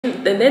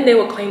then they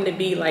will claim to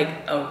be like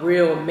a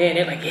real man.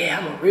 They're like, yeah,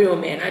 I'm a real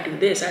man. I do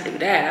this, I do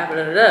that,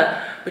 blah, blah,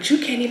 blah. But you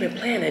can't even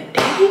plan a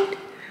date?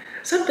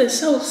 Something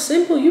so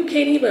simple, you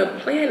can't even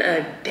plan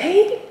a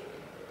date?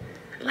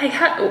 Like,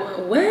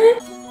 how,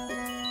 what?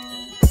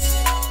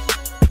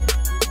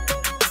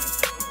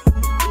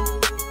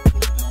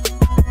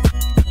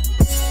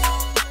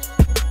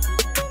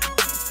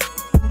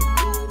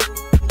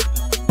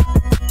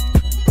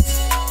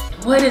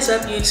 What is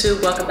up,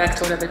 YouTube? Welcome back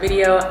to another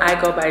video. I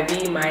go by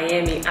the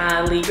Miami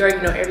Ali. You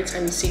already know, every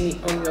time you see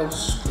me on your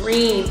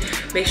screen,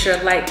 make sure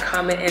to like,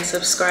 comment, and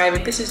subscribe.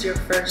 If this is your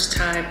first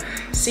time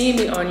seeing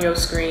me on your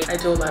screen, I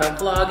do a lot of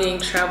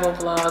vlogging, travel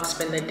vlogs,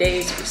 spend the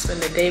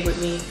day with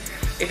me.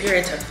 If you're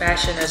into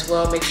fashion as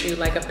well, make sure you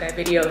like up that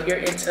video. If you're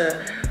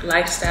into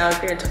lifestyle,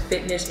 if you're into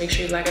fitness, make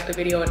sure you like up the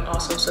video and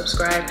also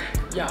subscribe.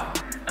 Y'all,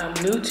 I'm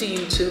new to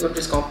YouTube. I'm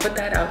just gonna put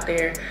that out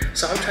there.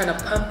 So I'm trying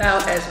to pump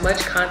out as much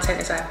content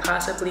as I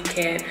possibly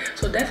can.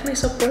 So definitely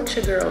support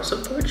your girl,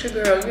 support your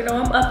girl. You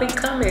know, I'm up and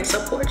coming.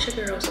 Support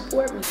your girl,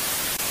 support me.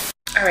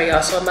 All right,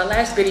 y'all, so in my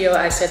last video,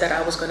 I said that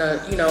I was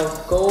gonna,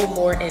 go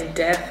more in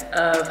depth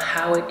of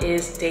how it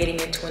is dating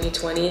in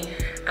 2020.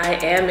 I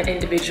am an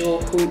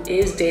individual who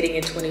is dating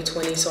in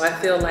 2020, so I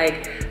feel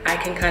like I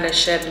can kind of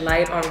shed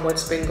light on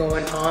what's been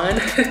going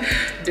on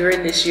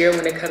during this year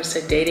when it comes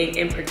to dating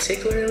in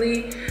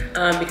particularly,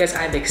 because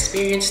I've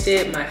experienced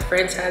it, my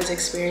friends have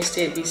experienced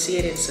it, we see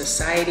it in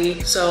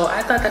society. So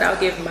I thought that I'll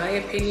give my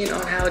opinion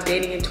on how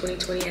dating in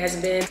 2020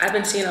 has been. I've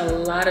been seeing a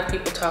lot of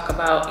people talk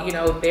about,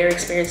 their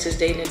experiences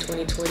dating in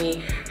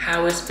 2020,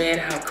 how it's been,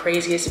 how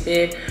crazy it's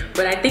been.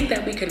 But I think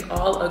that we can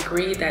all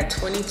agree that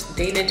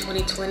dating in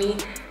 2020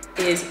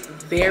 is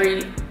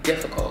very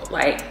difficult.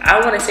 Like, I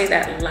want to say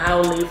that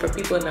loudly for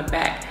people in the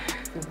back.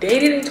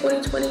 Dating in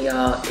 2020,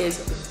 y'all, is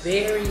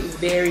very,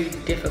 very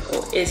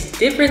difficult. It's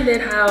different than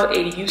how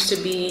it used to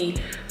be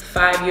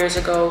 5 years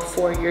ago,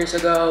 4 years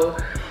ago.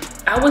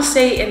 I would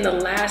say in the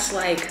last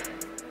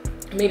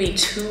maybe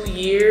 2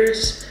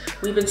 years,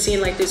 we've been seeing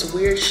this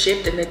weird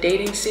shift in the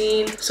dating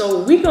scene.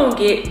 So we're gonna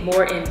get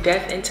more in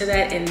depth into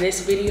that in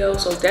this video.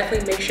 So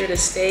definitely make sure to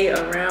stay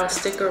around,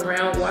 stick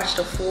around, watch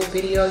the full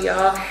video,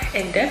 y'all.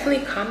 And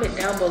definitely comment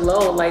down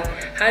below,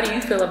 how do you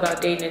feel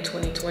about dating in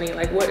 2020?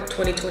 What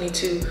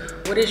 2022,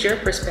 what is your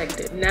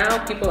perspective?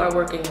 Now people are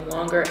working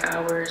longer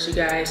hours, you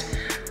guys.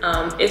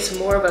 It's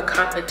more of a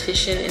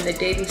competition in the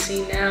dating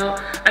scene now.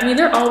 I mean,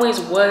 there always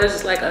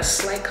was a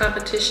slight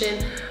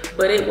competition,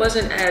 but it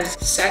wasn't as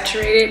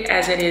saturated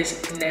as it is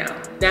now.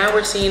 Now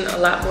we're seeing a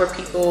lot more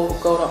people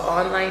go to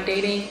online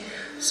dating.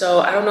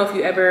 So I don't know if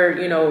you ever,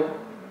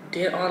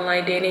 did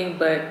online dating,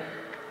 but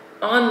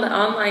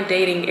online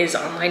dating is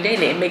online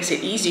dating. It makes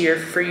it easier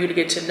for you to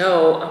get to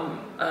know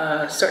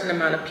a certain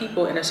amount of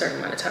people in a certain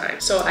amount of time.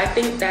 So I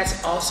think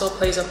that's also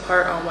plays a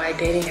part on why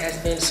dating has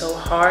been so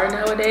hard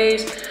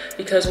nowadays.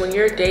 Because when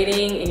you're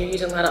dating and you're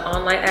using a lot of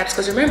online apps,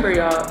 because remember,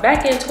 y'all,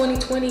 back in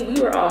 2020, we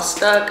were all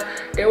stuck.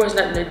 There was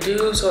nothing to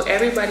do. So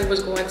everybody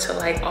was going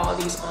to all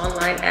these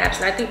online apps.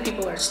 And I think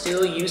people are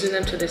still using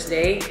them to this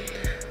day.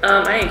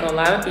 I ain't gonna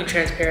lie, I'm gonna be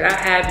transparent. I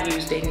have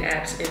used dating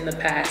apps in the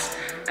past.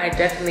 I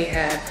definitely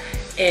have.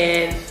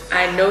 And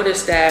I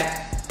noticed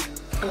that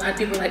a lot of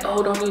people are like,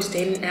 oh, don't use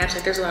dating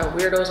apps. There's a lot of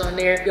weirdos on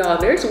there. Y'all,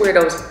 there's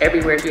weirdos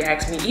everywhere if you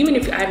ask me. Even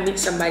if I meet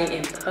somebody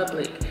in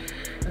public,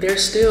 they're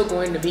still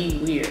going to be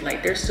weird.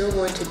 They're still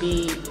going to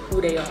be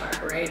who they are,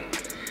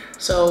 right?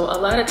 So a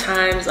lot of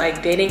times,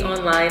 dating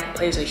online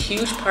plays a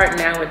huge part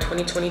now in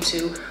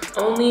 2022,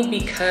 only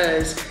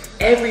because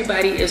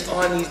everybody is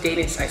on these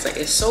dating sites.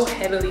 It's so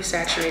heavily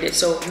saturated.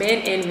 So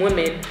men and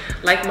women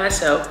like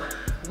myself,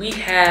 we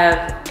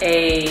have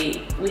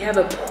a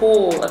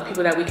pool of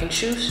people that we can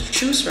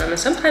choose from, and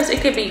sometimes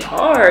it could be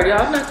hard,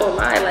 y'all. I'm not gonna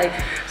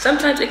lie.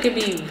 Sometimes it could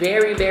be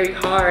very, very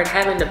hard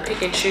having to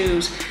pick and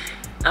choose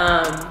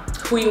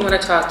who you want to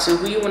talk to,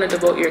 who you want to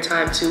devote your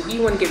time to, who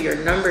you want to give your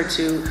number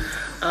to,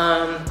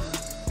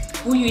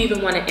 who you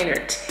even want to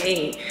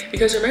entertain.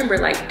 Because remember,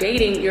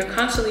 dating, you're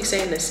constantly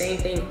saying the same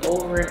thing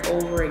over and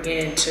over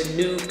again to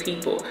new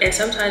people, and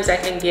sometimes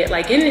that can get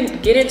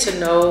getting to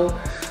know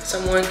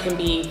someone can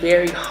be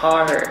very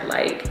hard.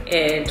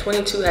 And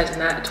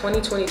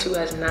 2022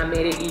 has not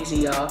made it easy,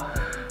 y'all.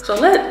 So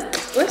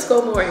let's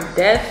go more in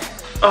depth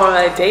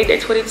on dating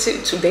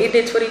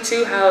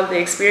 22, how the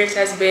experience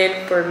has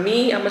been for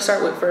me. I'm gonna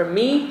start with for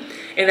me,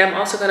 and I'm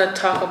also gonna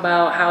talk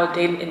about how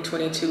dating in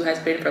 22 has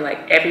been for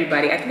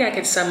everybody. I think I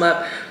can sum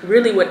up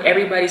really what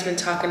everybody's been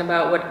talking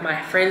about, what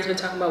my friends been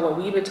talking about, what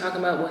we've been talking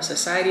about, what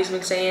society's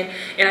been saying,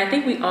 and I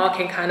think we all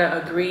can kind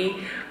of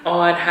agree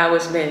on how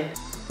it's been.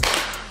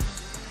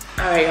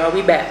 All right, y'all,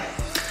 we back.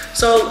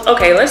 So,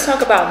 okay, let's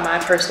talk about my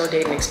personal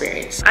dating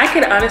experience. I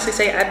can honestly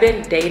say I've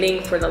been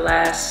dating for the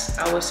last,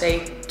 I would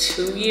say,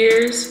 2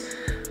 years.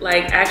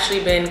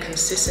 Actually been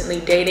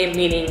consistently dating,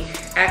 meaning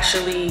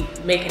actually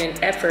making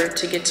an effort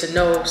to get to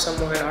know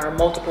someone or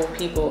multiple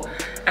people.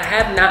 I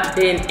have not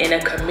been in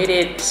a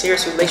committed,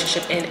 serious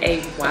relationship in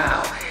a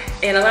while.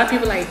 And a lot of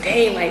people like,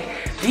 dang, like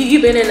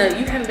you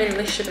haven't been in a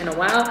relationship in a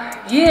while?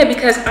 Yeah,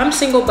 because I'm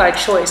single by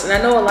choice. And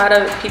I know a lot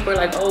of people are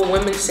like, oh,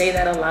 women say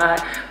that a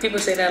lot. People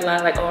say that a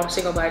lot, like, oh, I'm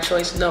single by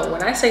choice. No,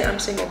 when I say I'm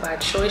single by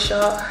choice,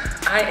 y'all,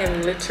 I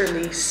am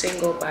literally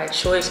single by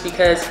choice,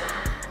 because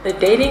the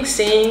dating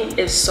scene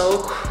is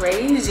so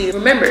crazy.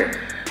 Remember,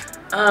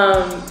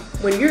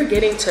 when you're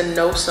getting to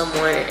know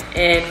someone,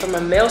 and from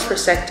a male's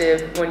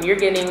perspective, when you're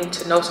getting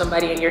to know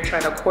somebody and you're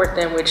trying to court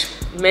them, which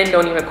men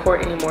don't even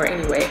court anymore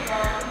anyway,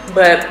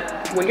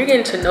 but when you're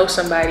getting to know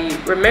somebody,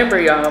 remember,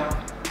 y'all,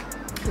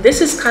 this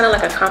is kind of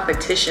like a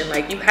competition.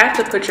 Like, you have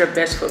to put your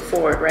best foot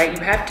forward, right?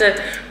 You have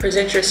to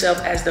present yourself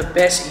as the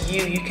best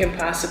you can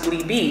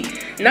possibly be.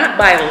 Not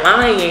by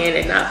lying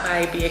and not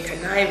by being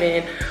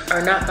conniving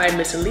or not by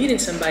misleading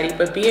somebody,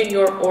 but being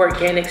your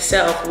organic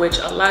self, which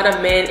a lot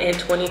of men in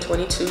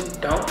 2022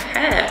 don't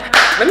have.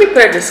 Let me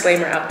put a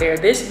disclaimer out there.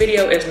 This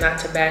video is not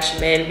to bash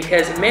men,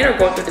 because men are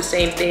going through the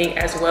same thing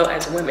as well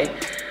as women.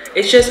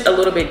 It's just a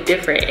little bit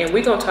different, and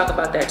we're gonna talk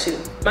about that too.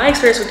 My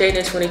experience with dating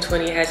in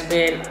 2020 has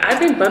been,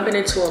 I've been bumping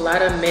into a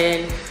lot of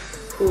men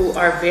who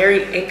are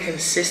very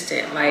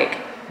inconsistent. Like,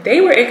 they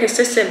were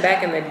inconsistent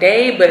back in the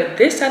day, but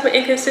this type of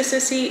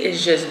inconsistency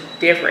is just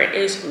different.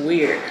 It's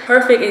weird.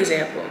 Perfect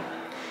example.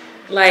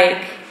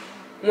 Like,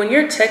 when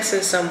you're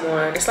texting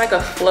someone, it's like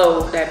a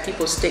flow that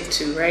people stick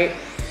to, right?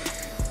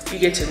 You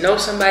get to know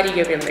somebody, you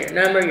give them their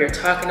number, you're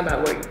talking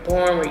about where you're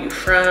born, where you're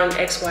from,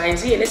 X, Y, and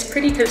Z, and it's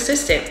pretty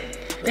consistent.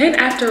 Then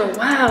after a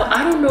while,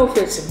 I don't know if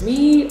it's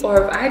me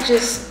or if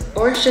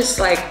it's just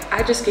like,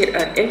 I just get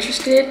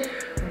uninterested,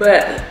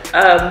 but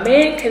a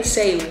man can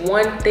say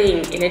one thing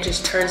and it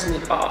just turns me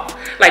off.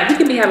 Like, we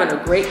can be having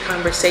a great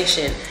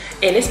conversation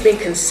and it's been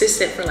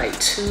consistent for like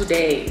 2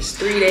 days,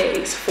 3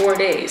 days, 4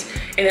 days.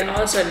 And then all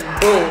of a sudden,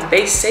 boom,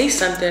 they say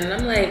something and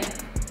I'm like,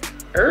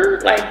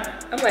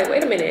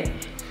 wait a minute.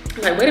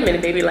 I'm like, wait a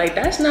minute, baby, like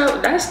that's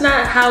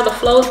not how the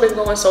flow's been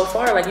going so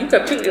far. Like, you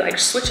completely like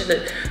switching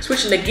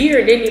the gear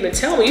and didn't even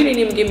tell me. You didn't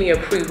even give me a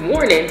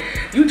pre-warning.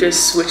 You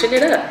just switching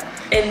it up.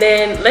 And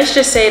then let's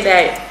just say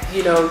that,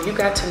 you know, you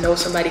got to know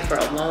somebody for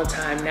a long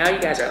time. Now you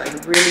guys are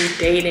like really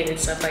dating and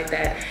stuff like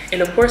that.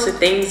 And of course, the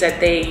things that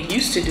they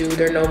used to do,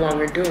 they're no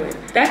longer doing.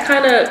 That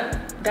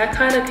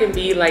kind of can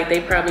be like,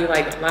 they probably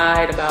like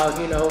lied about,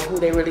 you know, who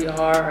they really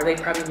are, or they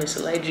probably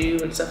misled you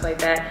and stuff like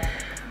that.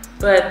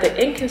 But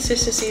the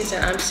inconsistencies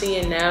that I'm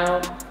seeing now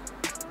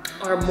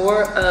are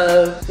more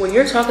of, when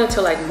you're talking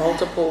to like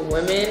multiple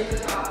women,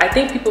 I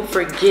think people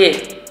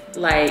forget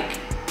like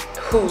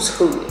who's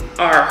who,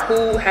 or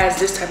who has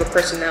this type of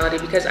personality.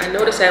 Because I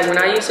noticed that when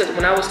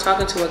I was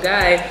talking to a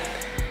guy,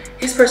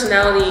 his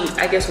personality,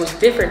 I guess, was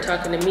different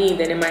talking to me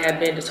than it might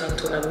have been to talking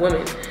to another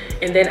woman.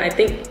 And then I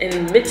think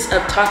in the midst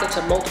of talking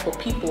to multiple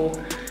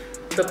people,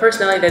 the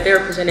personality that they were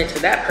presenting to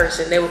that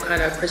person, they were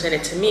kind of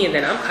presented to me, and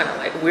then I'm kind of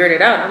like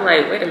weirded out. I'm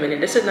like, wait a minute,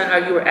 this is not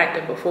how you were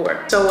acting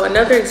before. So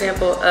another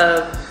example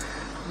of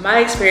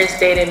my experience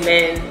dating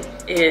men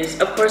is,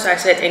 of course, I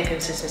said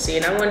inconsistency,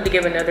 and I wanted to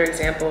give another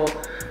example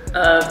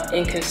of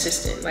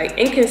inconsistent. Like,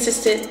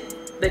 inconsistent,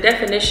 the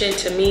definition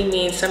to me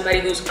means somebody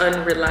who's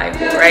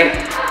unreliable, right?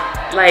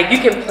 Like, you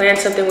can plan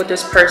something with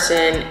this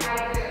person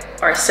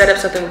or set up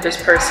something with this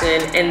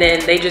person, and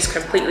then they just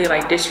completely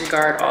like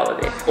disregard all of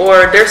it.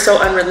 Or they're so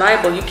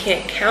unreliable, you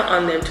can't count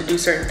on them to do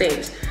certain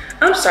things.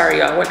 I'm sorry,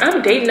 y'all, when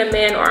I'm dating a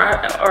man,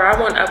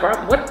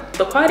 what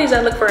the qualities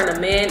I look for in a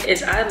man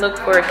is, I look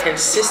for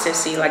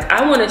consistency. Like,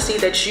 I want to see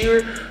that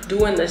you're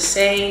doing the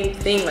same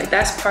thing. Like,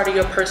 that's part of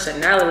your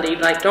personality.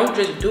 Like, don't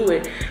just do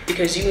it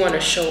because you want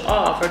to show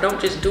off, or don't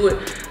just do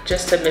it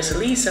just to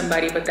mislead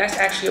somebody, but that's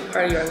actually a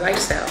part of your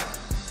lifestyle.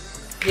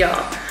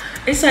 Y'all,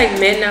 it's like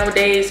men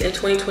nowadays in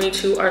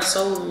 2022 are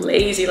so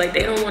lazy. Like,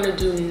 they don't want to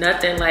do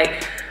nothing.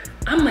 Like,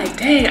 I'm like,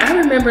 dang, I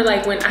remember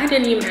like when I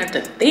didn't even have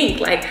to think.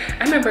 Like,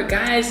 I remember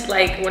guys,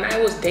 like when I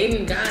was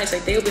dating guys,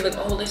 like they would be like,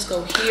 oh, let's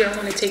go here, I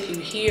want to take you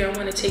here, I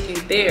want to take you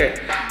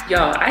there.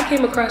 Y'all, I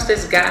came across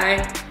this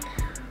guy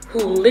who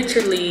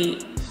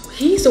literally,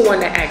 he's the one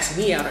that asked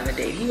me out on a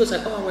date. He was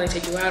like, oh, I want to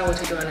take you out, I want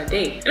to take you on a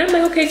date. And I'm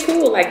like, okay,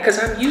 cool. Like,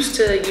 cause I'm used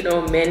to, you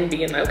know, men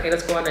being like, okay,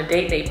 let's go on a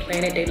date. They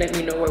plan it, they let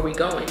me know where we're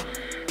going.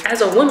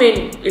 As a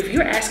woman, if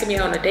you're asking me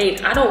out on a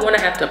date, I don't want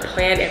to have to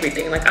plan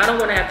everything. Like, I don't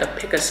want to have to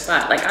pick a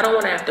spot. Like, I don't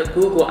want to have to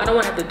Google. I don't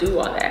want to have to do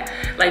all that.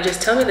 Like, just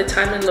tell me the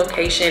time and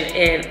location,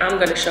 and I'm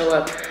going to show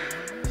up,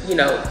 you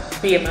know,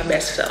 being my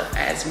best self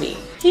as me.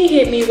 He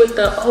hit me with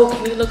the, oh,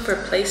 can you look for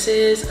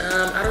places?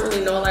 I don't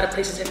really know a lot of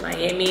places in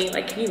Miami.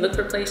 Like, can you look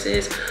for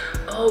places?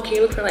 Oh, can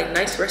you look for like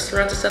nice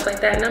restaurants and stuff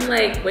like that? And I'm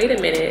like, wait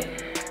a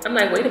minute. I'm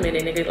like, wait a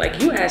minute, nigga.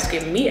 Like, you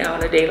asking me out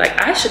on a date.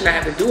 Like, I should not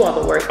have to do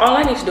all the work. All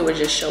I need to do is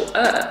just show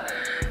up,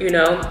 you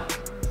know?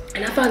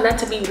 And I found that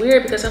to be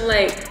weird, because I'm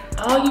like,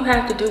 all you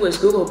have to do is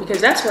Google,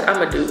 because that's what I'm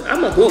gonna do. I'm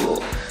gonna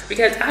Google,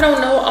 because I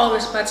don't know all the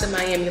spots in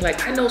Miami.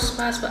 Like, I know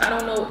spots, but I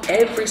don't know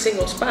every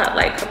single spot.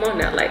 Like, come on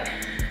now. Like,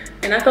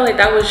 and I felt like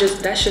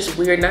that's just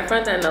weird. And I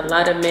find that in a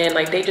lot of men,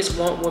 like, they just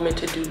want women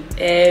to do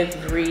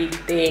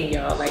everything,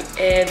 y'all. Like,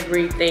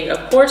 everything.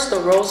 Of course, the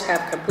roles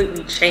have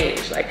completely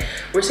changed. Like,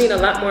 we're seeing a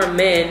lot more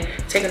men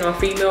taking on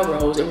female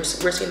roles, and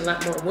we're seeing a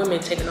lot more women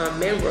taking on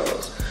men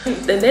roles.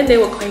 And then they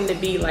will claim to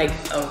be like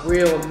a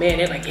real man.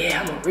 They're like,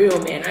 yeah, I'm a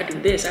real man. I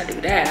do this, I do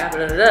that,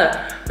 blah, blah,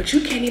 blah. But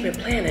you can't even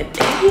plan a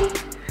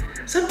date?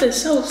 Something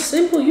so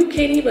simple, you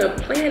can't even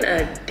plan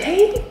a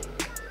date?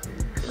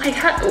 Like,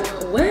 how,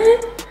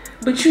 what?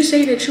 But you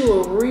say that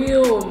you're a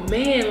real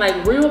man.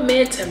 Like, real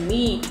men to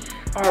me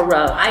are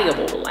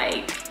reliable.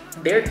 Like,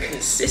 they're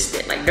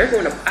consistent. Like, they're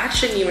going to, I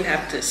shouldn't even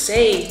have to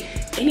say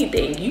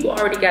anything. You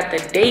already got the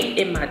date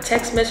in my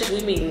text message.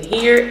 We meeting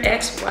here,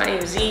 X, Y,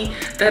 and Z,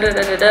 da da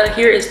da da da.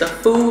 Here is the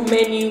food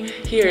menu.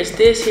 Here is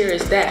this, here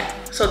is that.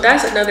 So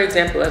that's another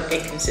example of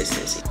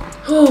inconsistency.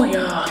 Oh,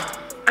 y'all.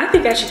 I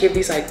think I should give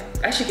these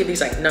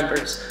like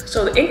numbers.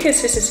 So the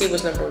inconsistency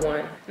was number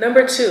 1.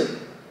 Number 2,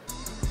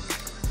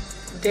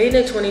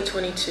 dating in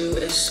 2022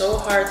 is so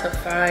hard to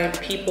find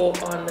people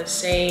on the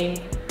same,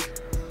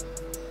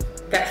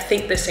 that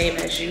think the same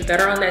as you, that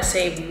are on that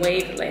same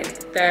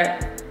wavelength,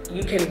 that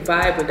you can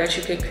vibe with, that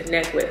you can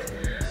connect with.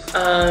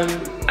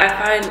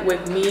 I find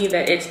with me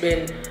that it's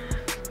been,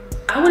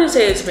 I wouldn't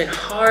say it's been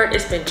hard,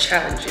 it's been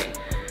challenging.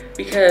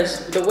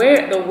 Because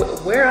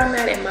where I'm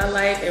at in my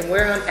life and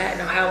where I'm at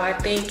now, how I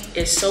think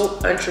is so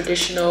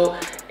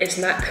untraditional. It's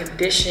not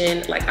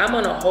conditioned. Like, I'm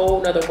on a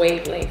whole nother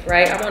wavelength,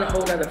 right? I'm on a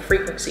whole nother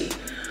frequency.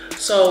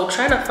 So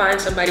trying to find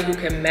somebody who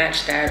can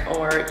match that,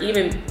 or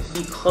even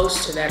be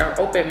close to that,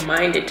 or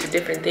open-minded to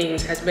different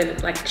things, has been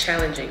like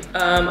challenging.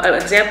 An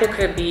example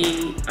could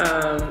be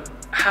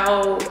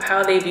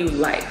how they view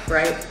life,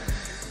 right?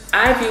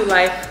 I view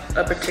life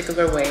a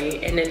particular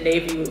way, and then they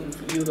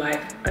view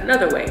life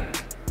another way.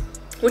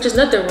 Which is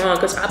nothing wrong,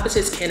 because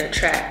opposites can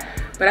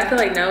attract. But I feel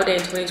like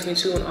nowadays in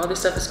 2022, when all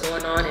this stuff is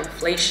going on,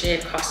 inflation,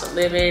 cost of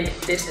living,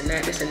 this and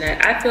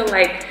that, I feel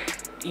like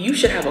you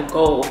should have a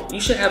goal.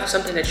 You should have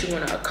something that you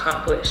want to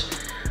accomplish.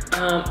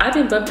 I've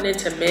been bumping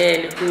into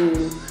men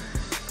who,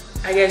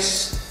 I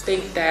guess,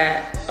 think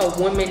that a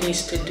woman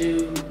needs to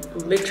do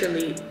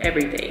literally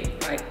everything.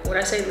 Like, when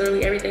I say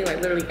literally everything,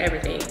 like literally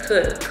everything.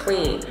 Cook,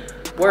 clean,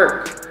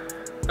 work,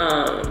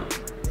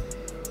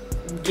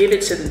 give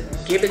it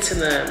to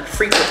them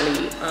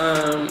frequently,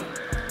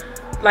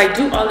 like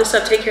do all this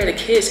stuff, take care of the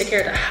kids, take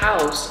care of the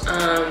house,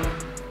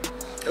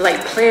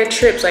 like plan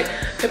trips, like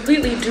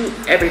completely do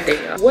everything.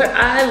 What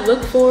I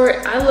look for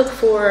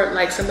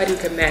like somebody who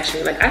can match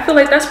me. Like, I feel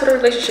like that's what a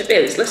relationship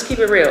is. Let's keep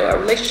it real. A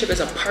relationship is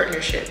a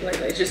partnership. Like,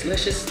 let's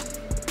just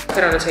put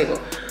it on the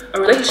table.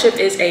 A relationship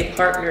is a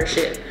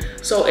partnership.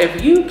 So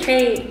if you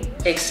can't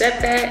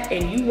accept that,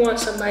 and you want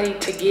somebody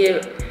to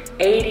give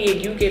 80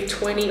 and you give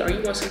 20, or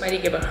you want somebody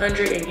to give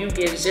 100 and you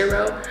give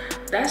 0,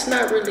 that's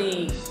not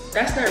really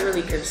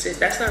consistent.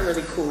 That's not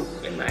really cool,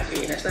 in my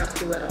opinion. That's not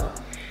cool at all.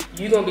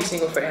 You're gonna be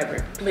single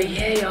forever. But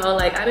yeah, y'all,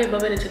 like, I've been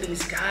bumping into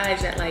these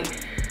guys that like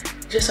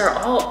just are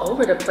all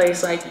over the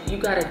place. Like, you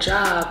got a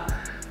job,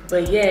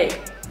 but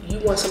yet you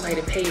want somebody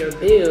to pay your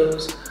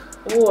bills,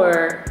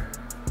 or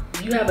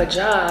you have a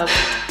job,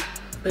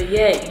 but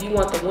yet you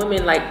want the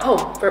woman, like,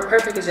 oh, for a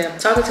perfect example,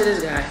 talking to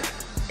this guy,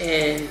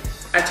 and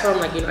I told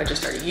him, like, you know, I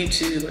just started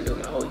YouTube. I'm doing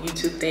my whole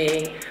YouTube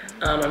thing.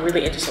 I'm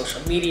really into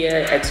social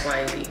media, X, Y,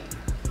 and Z.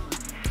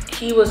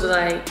 He was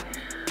like,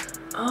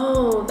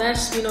 oh,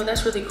 that's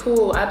really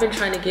cool. I've been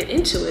trying to get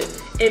into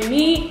it. And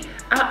me,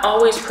 I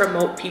always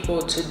promote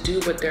people to do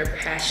what they're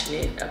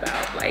passionate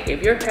about. Like,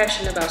 if you're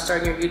passionate about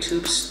starting your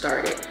YouTube,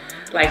 start it.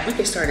 Like, we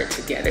can start it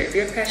together. If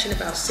you're passionate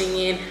about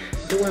singing,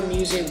 doing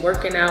music,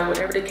 working out,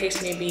 whatever the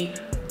case may be,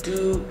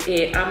 do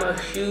it. I'm a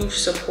huge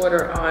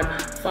supporter on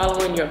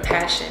following your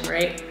passion,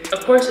 right?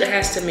 Of course, it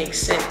has to make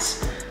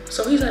sense.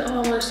 So he's like,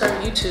 oh, I want to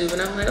start YouTube.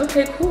 And I'm like,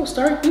 okay, cool,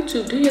 start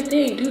YouTube, do your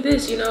thing, do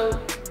this, you know,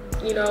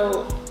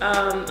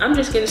 I'm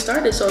just getting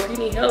started. So if you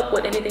need help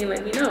with anything,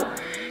 let me know.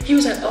 He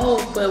was like,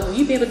 oh, but will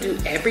you be able to do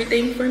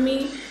everything for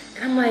me?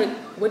 And I'm like,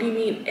 what do you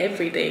mean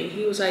everything?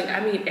 He was like, I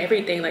mean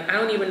everything. Like, I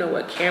don't even know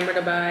what camera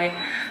to buy.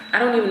 I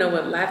don't even know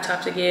what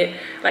laptop to get.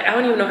 Like, I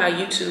don't even know how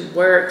YouTube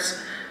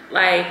works.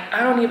 Like,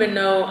 I don't even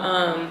know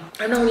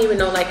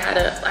like how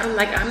to,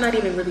 I'm not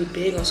even really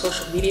big on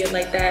social media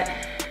like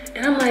that.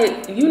 And I'm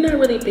like, you're not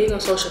really big on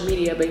social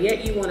media, but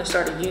yet you want to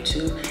start a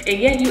YouTube, and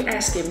yet you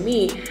asking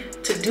me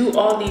to do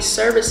all these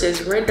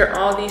services, render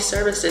all these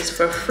services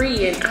for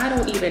free, and I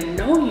don't even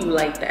know you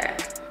like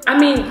that. I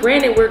mean,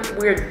 granted,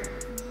 we're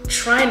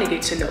trying to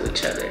get to know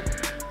each other,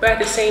 but at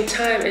the same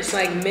time, it's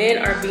like men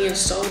are being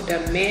so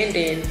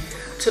demanding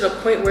to the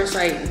point where it's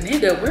like,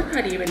 nigga, we're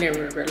not even in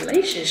a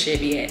relationship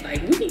yet.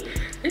 Like,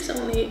 it's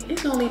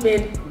only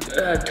been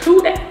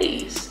 2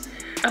 days.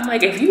 I'm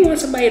like, if you want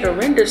somebody to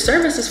render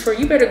services for,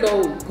 you better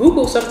go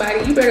Google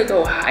somebody, you better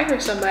go hire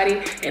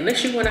somebody.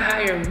 Unless you want to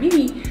hire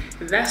me,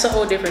 that's a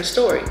whole different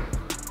story.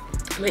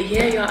 But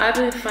yeah, y'all, I've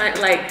been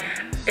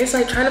it's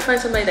like trying to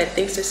find somebody that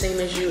thinks the same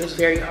as you is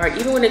very hard.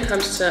 Even when it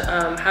comes to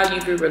how you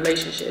view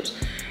relationships,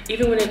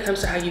 even when it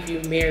comes to how you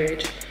view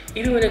marriage,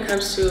 even when it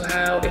comes to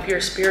how, if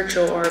you're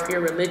spiritual or if you're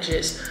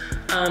religious,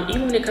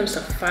 even when it comes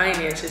to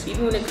finances,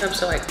 even when it comes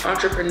to like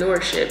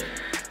entrepreneurship,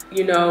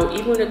 you know,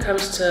 even when it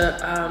comes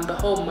to the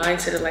whole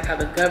mindset of like how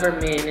the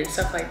government and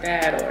stuff like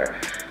that, or,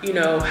 you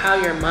know, how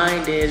your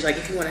mind is, like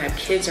if you want to have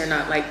kids or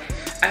not, like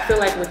I feel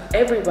like with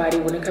everybody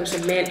when it comes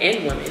to men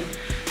and women,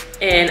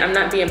 and I'm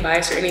not being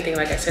biased or anything,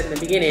 like I said in the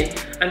beginning,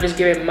 I'm just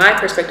giving my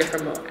perspective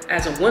from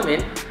as a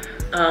woman.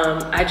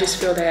 I just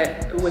feel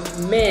that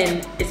with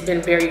men, it's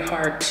been very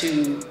hard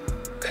to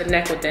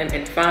connect with them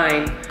and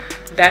find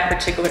that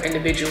particular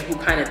individual who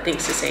kind of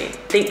thinks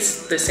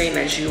the same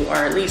as you, or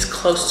at least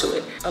close to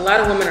it. A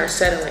lot of women are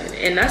settling,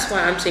 and that's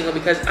why I'm single,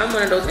 because I'm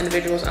one of those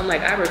individuals. I'm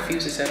like, I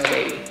refuse to settle,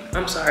 baby.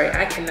 I'm sorry,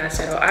 I cannot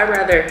settle. I'd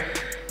rather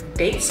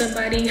date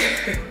somebody.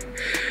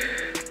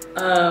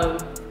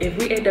 If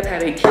we end up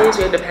having kids,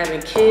 we end up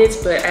having kids,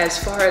 but as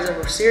far as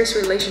a serious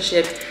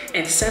relationship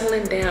and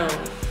settling down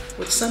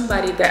with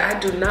somebody that I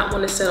do not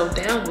want to settle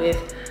down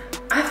with,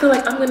 I feel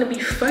like I'm gonna be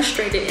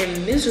frustrated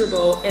and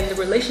miserable, and the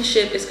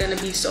relationship is gonna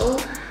be so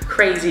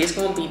crazy. It's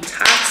gonna be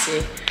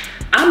toxic.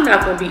 I'm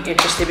not gonna be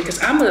interested,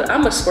 because I'm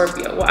a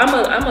Scorpio. Well,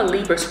 I'm a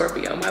Libra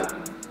Scorpio.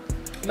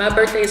 My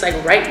birthday is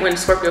like right when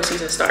Scorpio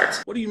season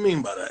starts. What do you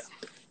mean by that?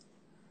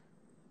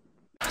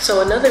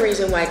 So another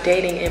reason why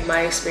dating, in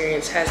my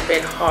experience, has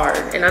been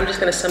hard, and I'm just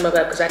gonna sum it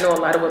up because I know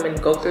a lot of women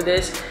go through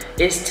this,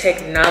 is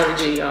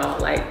technology, y'all.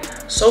 Like,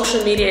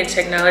 social media and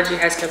technology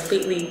has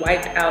completely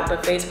wiped out the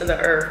face of the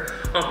earth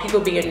on people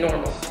being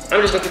normal.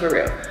 I'm just gonna keep it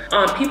real.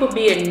 On people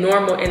being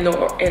normal in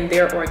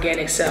their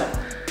organic self.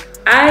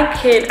 I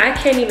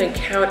can't even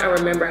count or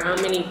remember how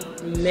many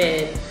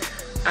men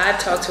I've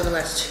talked to in the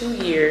last 2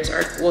 years,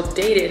 or well,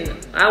 dated.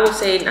 I would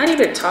say not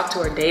even talked to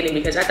or dating,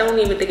 because I don't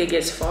even think it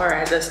gets far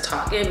as us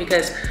talking,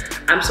 because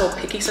I'm so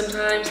picky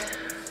sometimes.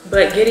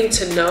 But getting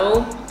to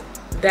know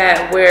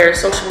that where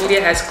social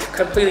media has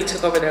completely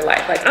took over their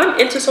life. Like, I'm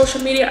into social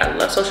media. I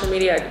love social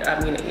media. I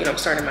mean, you know, I'm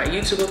starting my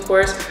YouTube, of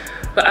course,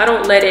 but I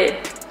don't let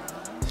it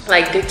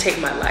like dictate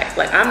my life.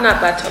 Like, I'm not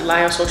about to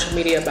lie on social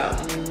media about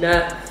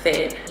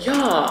nothing.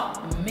 Y'all,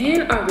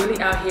 men are really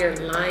out here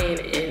lying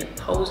and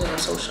posing on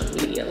social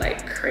media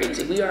like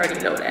crazy. We already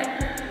know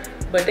that,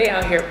 but they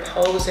out here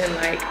posing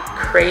like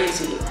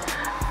crazy.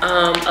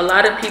 A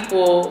lot of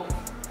people,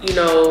 you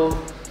know,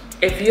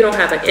 if you don't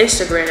have an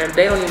Instagram,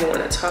 they don't even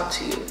want to talk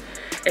to you.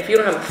 If you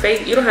don't have a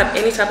face, you don't have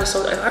any type of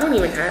social. I don't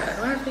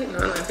have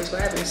Facebook.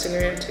 I have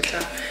Instagram,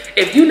 TikTok.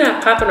 If you're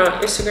not popping on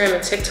Instagram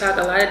and TikTok,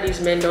 a lot of these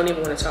men don't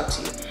even want to talk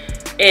to you.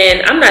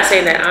 And I'm not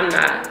saying that I'm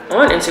not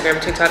on Instagram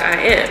and TikTok. I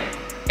am.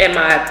 Am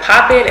I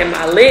popping? Am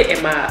I lit?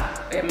 Am I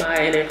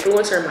an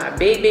influencer? Am I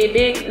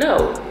big?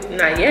 No,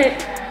 not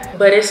yet.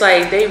 But it's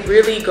like they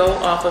really go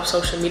off of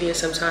social media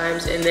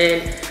sometimes. And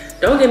then,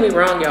 don't get me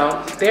wrong,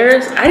 y'all. I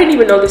didn't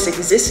even know this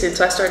existed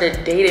until I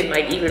started dating,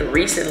 like even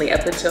recently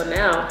up until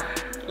now.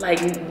 Like,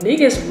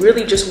 niggas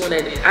really just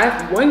wanted,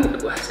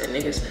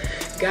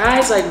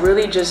 guys like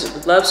really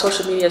just love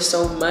social media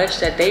so much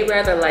that they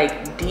rather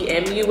like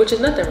DM you, which is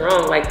nothing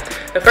wrong. Like,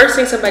 the first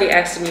thing somebody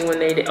asked me when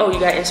they did, oh, you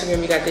got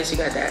Instagram, you got this, you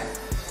got that.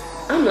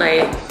 I'm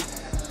like,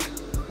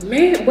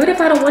 man, what if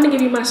I don't want to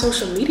give you my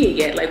social media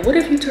yet? Like, what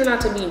if you turn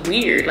out to be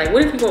weird? Like,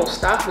 what if you gonna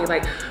stalk me?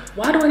 Like,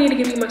 why do I need to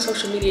give you my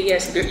social media?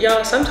 Yes,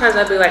 y'all, sometimes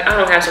I'd be like, I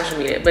don't have social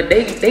media, but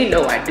they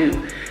know I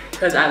do,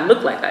 because I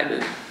look like I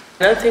do.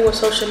 Another thing with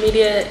social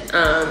media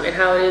and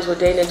how it is with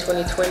dating in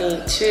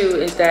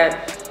 2022 is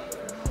that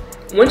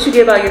once you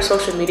give out your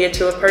social media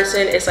to a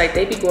person, it's like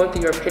they be going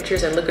through your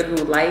pictures and look at who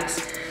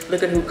likes,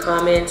 look at who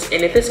comments.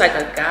 And if it's like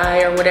a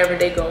guy or whatever,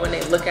 they go and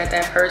they look at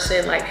that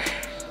person. Like,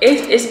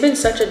 it's been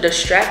such a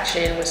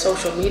distraction with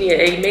social media.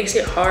 It makes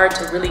it hard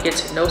to really get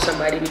to know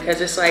somebody, because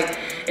it's like,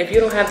 if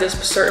you don't have this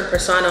certain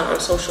persona on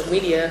social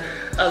media,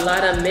 a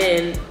lot of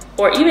men,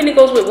 or even it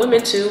goes with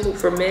women too,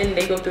 for men,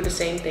 they go through the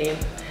same thing.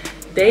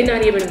 They're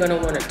not even gonna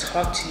wanna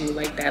talk to you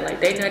like that. Like,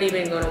 they're not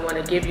even gonna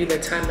wanna give you the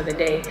time of the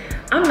day.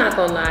 I'm not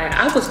gonna lie,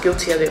 I was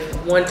guilty of it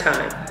one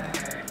time.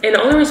 And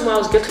the only reason why I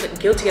was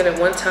guilty of it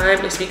one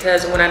time is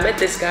because when I met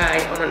this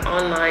guy on an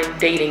online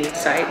dating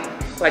site,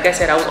 like I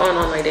said, I was on an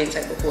online dating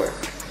site before.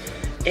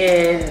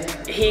 And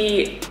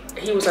he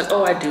was like,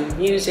 oh, I do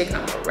music,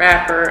 I'm a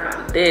rapper,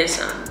 I'm this,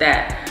 I'm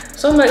that.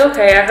 So I'm like,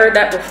 okay, I heard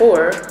that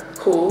before,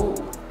 cool,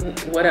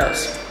 what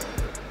else?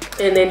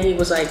 And then he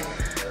was like,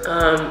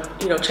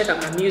 you know, check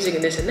out my music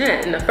and this and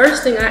that. And the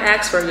first thing I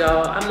asked for,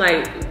 y'all, I'm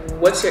like,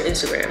 what's your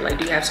Instagram? Like,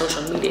 do you have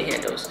social media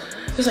handles?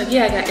 He was like,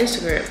 yeah, I got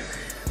Instagram.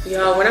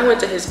 Y'all, when I went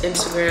to his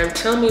Instagram,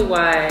 tell me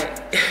why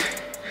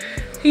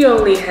he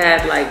only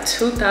had like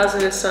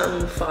 2,000 and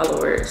something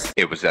followers.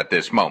 It was at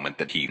this moment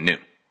that he knew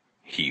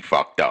he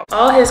fucked up.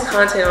 All his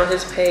content on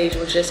his page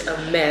was just a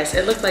mess.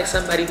 It looked like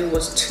somebody who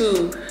was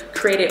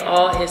created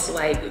all his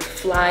like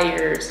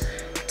flyers,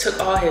 took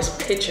all his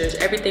pictures,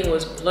 everything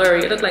was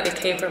blurry. It looked like it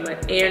came from an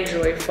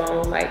Android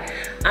phone. Like,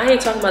 I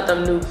ain't talking about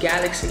them new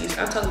Galaxies.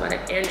 I'm talking about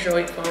an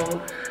Android phone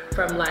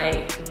from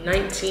like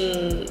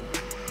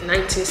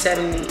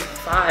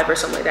 1975 or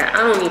something like that. I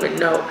don't even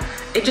know.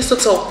 It just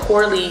looked so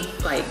poorly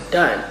like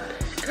done.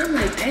 And I'm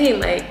like, dang,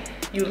 like,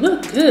 you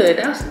look good.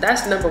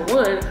 That's number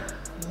one.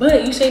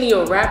 But you saying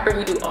you're a rapper,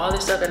 you do all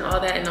this stuff and all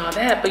that and all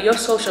that, but your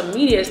social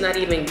media is not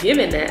even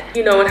giving that.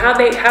 You know, and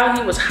how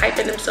he was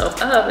hyping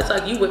himself up, it's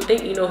like you would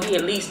think, you know, he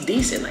at least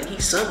decent, like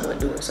he's somewhat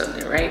doing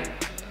something, right?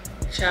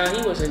 Child,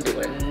 he wasn't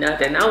doing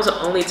nothing. That was the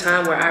only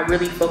time where I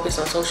really focused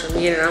on social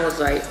media, and I was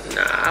like,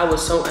 nah, I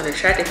was so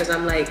unattracted, because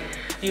I'm like,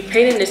 you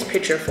painted this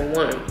picture for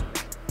one,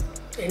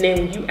 and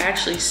then when you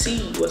actually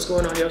see what's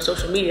going on your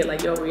social media,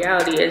 like your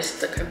reality is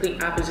the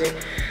complete opposite.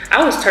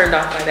 I was turned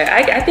off by that.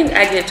 I think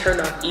I get turned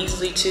off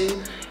easily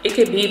too. It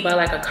could be by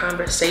like a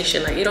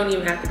conversation. Like it don't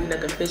even have to be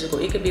nothing physical.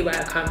 It could be by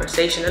a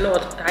conversation.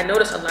 I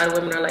notice a lot of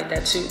women are like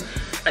that too.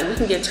 Like we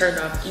can get turned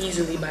off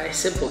easily by a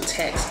simple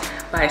text,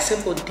 by a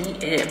simple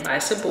DM, by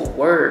a simple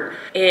word.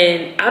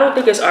 And I don't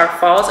think it's our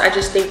fault. I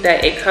just think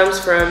that it comes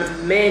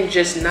from men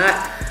just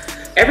not,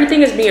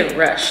 everything is being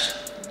rushed.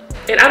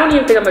 And I don't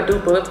even think I'm gonna do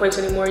bullet points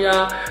anymore,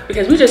 y'all,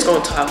 because we just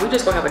gonna talk. We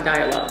just gonna have a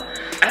dialogue.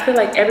 I feel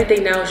like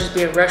everything now is just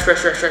being rushed.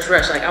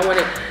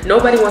 Like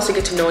nobody wants to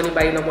get to know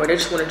anybody no more. They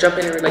just want to jump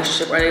in a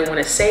relationship, or they want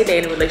to say they're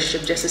in a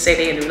relationship just to say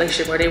they're in a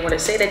relationship, or they want to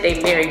say that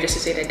they married just to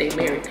say that they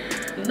married.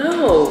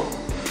 No.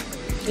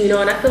 You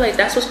know, and I feel like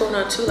that's what's going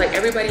on too. Like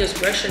everybody is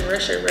rushing.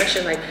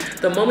 Like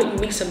the moment you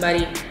meet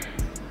somebody,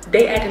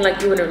 they acting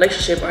like you're in a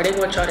relationship, or they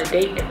want y'all to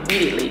date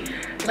immediately.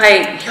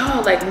 Like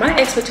y'all, like my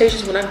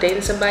expectations when I'm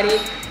dating somebody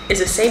is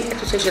the same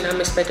expectation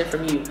I'm expecting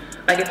from you.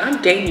 Like if I'm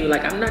dating you,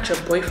 like I'm not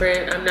your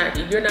boyfriend,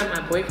 you're not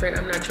my boyfriend,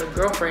 I'm not your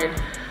girlfriend,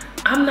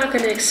 I'm not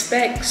gonna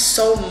expect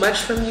so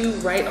much from you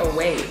right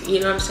away. You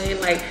know what I'm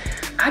saying? Like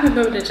I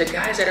remember there's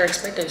guys that are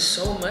expecting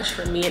so much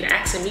from me and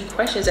asking me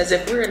questions as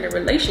if we're in a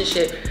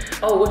relationship.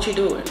 Oh, what you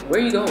doing? Where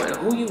you going?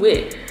 Who you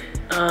with?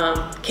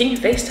 Can you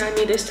FaceTime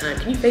me this time?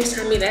 Can you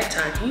FaceTime me that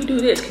time? Can you do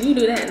this? Can you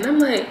do that? And I'm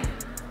like,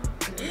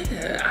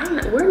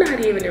 nigga, we're not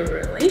even in a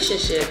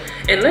relationship.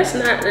 And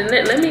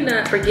let me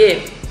not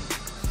forget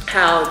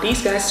how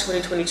these guys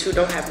in 2022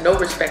 don't have no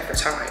respect for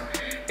time.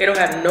 They don't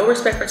have no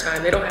respect for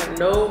time.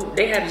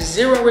 They have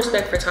zero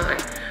respect for time,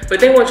 but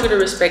they want you to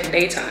respect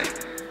daytime.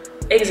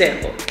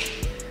 Example,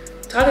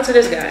 talking to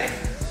this guy,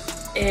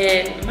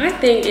 and my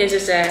thing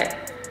is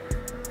that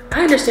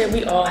I understand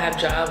we all have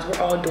jobs,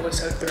 we're all doing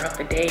stuff throughout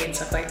the day and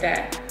stuff like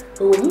that,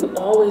 but when you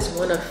always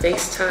want to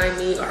FaceTime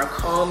me or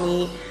call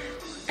me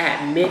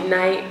at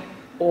midnight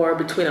or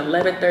between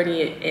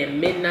 11:30 and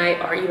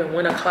midnight, or even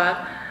 1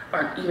 o'clock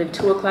or even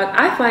 2 o'clock,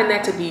 I find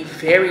that to be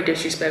very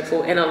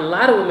disrespectful, and a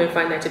lot of women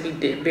find that to be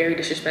very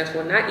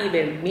disrespectful. Not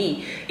even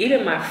me,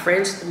 even my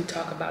friends, we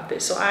talk about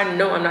this, so I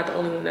know I'm not the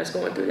only one that's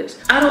going through this.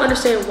 I don't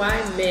understand why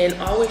men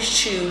always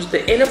choose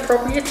the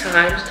inappropriate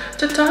times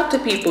to talk to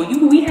people.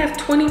 We have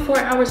 24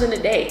 hours in a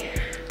day.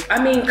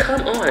 I mean,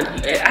 come on.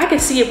 I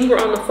could see if we were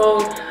on the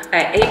phone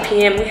at 8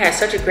 p.m. we had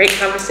such a great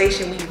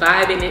conversation, we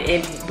vibing,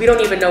 and we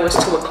don't even know it's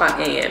 2 o'clock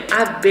a.m.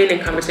 I've been in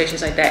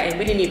conversations like that and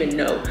we didn't even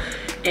know,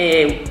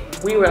 and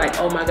we were like,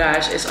 oh my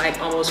gosh, it's like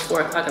almost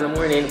 4 o'clock in the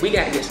morning, we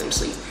gotta get some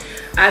sleep.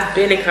 I've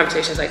been in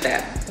conversations like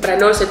that, but I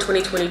noticed in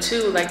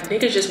 2022, like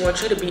niggas just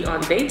want you to be on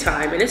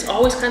daytime, and it's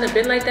always kind of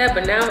been like that,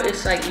 but now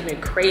it's like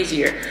even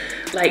crazier.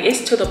 Like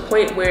it's to the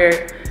point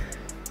where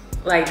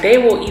like they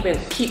will even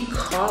keep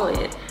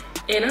calling.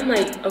 And I'm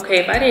like, okay,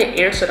 if I didn't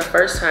answer the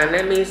first time,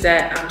 that means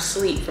that I'm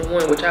asleep, for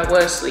one, which I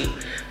was asleep.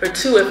 For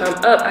two, if I'm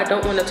up, I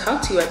don't want to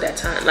talk to you at that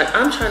time. Like,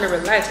 I'm trying to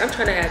relax. I'm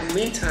trying to have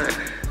me time.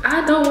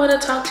 I don't want to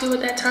talk to you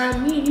at that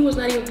time. Me and you was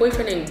not even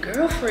boyfriend and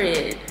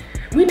girlfriend.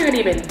 We're not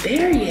even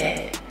there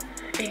yet.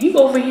 And you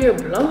over here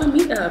blowing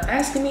me up,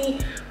 asking me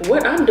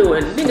what I'm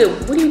doing.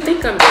 Nigga, what do you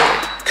think I'm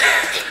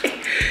doing?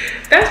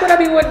 That's what I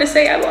be wanting to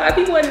say. I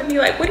be wanting to be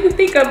like, what do you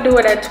think I'm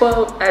doing at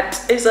 12?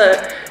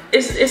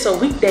 It's a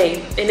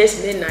weekday and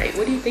it's midnight.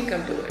 What do you think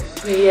I'm doing?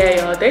 But yeah,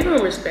 y'all, they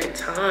don't respect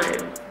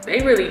time.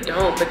 They really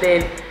don't. But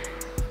then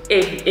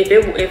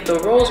if the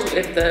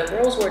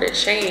roles were to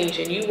change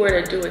and you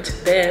were to do it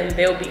to them,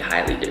 they'll be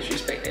highly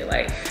disrespected.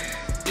 Like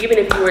even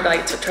if you were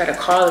like to try to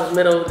call in the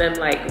middle of them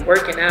like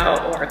working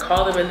out, or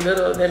call them in the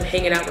middle of them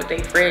hanging out with their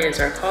friends,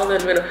 or call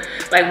them in the middle,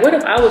 like what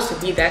if I was to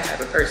be that type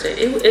of person?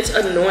 It's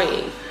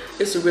annoying.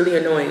 It's really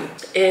annoying.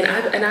 And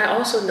I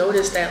also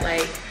noticed that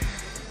like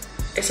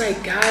it's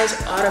like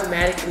guys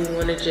automatically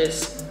want to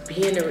just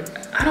be in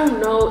I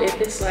don't know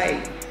if it's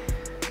like,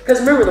 because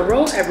remember the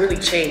roles have really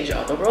changed,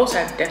 y'all. The roles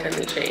have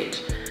definitely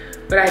changed.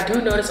 But I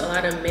do notice a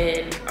lot of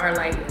men are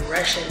like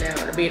rushing now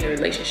to be in a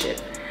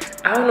relationship.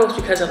 I don't know if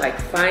it's because of like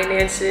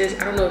finances.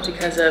 I don't know if it's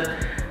because of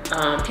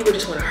people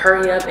just want to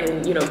hurry up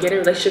and, you know, get in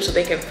a relationship so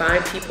they can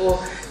find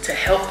people to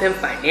help them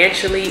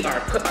financially, or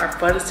put our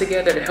funds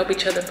together to help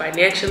each other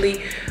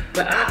financially.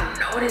 But I'm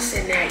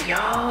noticing that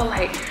y'all,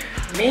 like,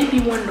 men be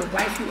wanting to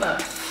wipe you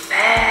up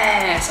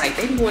fast. Like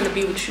they be wanting to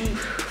be with you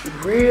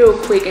real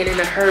quick and in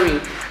a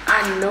hurry.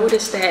 I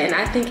noticed that, and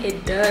I think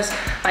it does.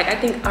 Like I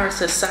think our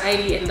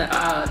society and the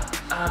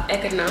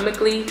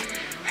economically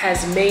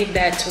has made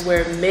that to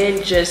where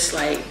men just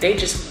like they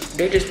just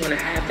want to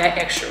have that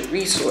extra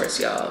resource,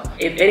 y'all.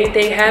 If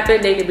anything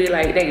happened, they could be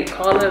like, they could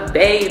call up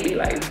bae and be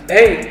like,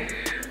 bae,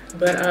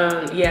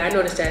 But yeah, I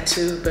noticed that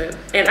too.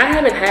 And I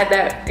haven't had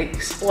that,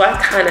 well,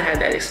 I kind of had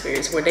that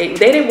experience where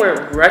they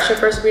weren't rushing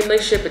for us to be in a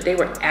relationship, but they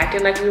were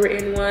acting like we were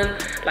in one,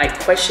 like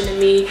questioning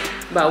me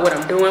about what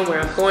I'm doing,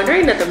 where I'm going. There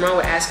ain't nothing wrong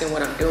with asking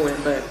what I'm doing,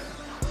 but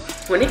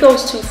when it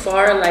goes too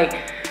far, like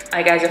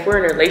guys, if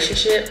we're in a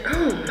relationship, I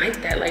don't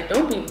like that. Like,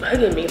 don't be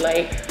bugging me.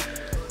 Like,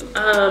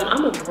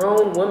 I'm a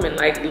grown woman.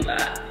 Like,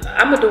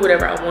 I'm gonna do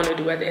whatever I want to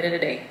do at the end of the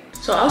day.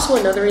 So also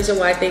another reason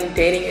why I think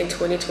dating in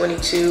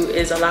 2022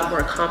 is a lot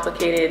more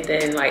complicated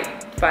than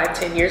like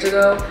 5-10 years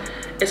ago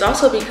is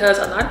also because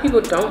a lot of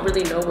people don't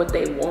really know what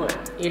they want.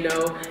 You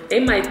know, they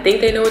might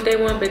think they know what they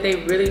want, but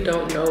they really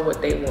don't know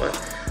what they want.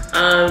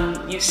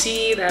 You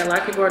see that a lot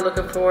of people are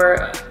looking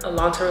for a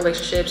long-term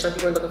relationship. Some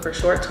people are looking for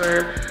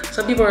short-term.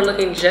 Some people are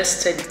looking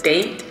just to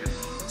date.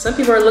 Some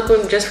people are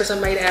looking just for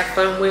somebody to have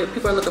fun with.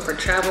 People are looking for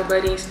travel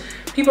buddies.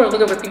 People are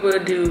looking for people to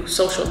do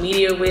social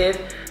media with.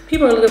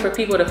 People are looking for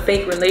people to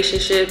fake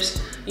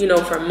relationships, you know,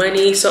 for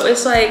money. So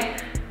it's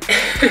like,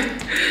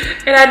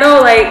 and I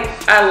know, like,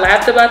 I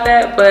laughed about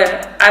that,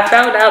 but I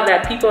found out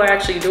that people are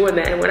actually doing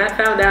that. And when I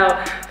found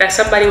out that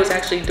somebody was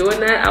actually doing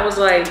that, I was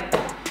like,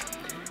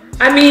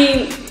 I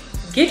mean,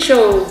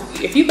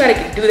 if you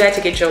gotta do that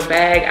to get your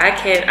bag,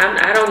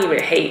 I don't even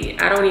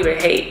hate. I don't even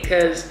hate,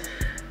 because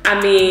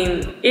I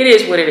mean, it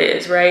is what it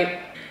is, right?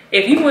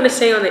 If you want to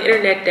say on the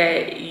internet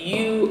that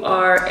you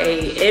are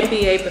a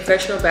NBA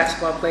professional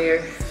basketball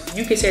player,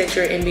 you can say that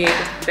you're an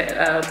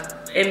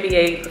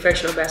NBA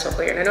professional basketball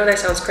player. And I know that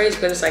sounds crazy,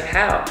 because it's like,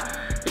 how?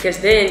 Because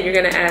then you're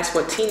gonna ask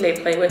what team they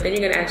play with, then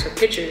you're gonna ask for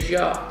pictures,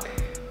 y'all.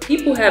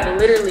 People have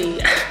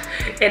literally,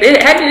 and it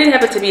didn't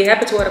happen to me, it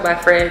happened to one of my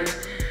friends.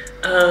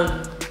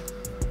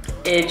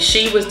 And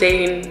she was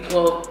dating,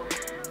 well,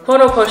 quote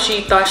unquote,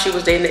 she thought she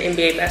was dating an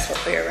NBA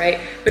basketball player, right?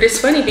 But it's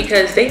funny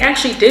because they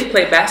actually did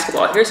play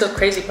basketball. Here's the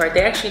crazy part.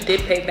 They actually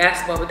did play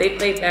basketball, but they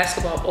played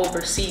basketball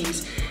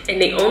overseas.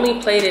 And they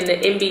only played in the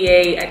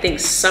NBA, I think,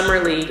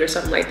 Summer League or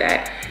something like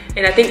that.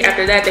 And I think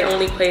after that, they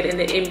only played in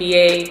the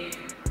NBA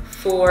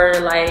for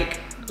like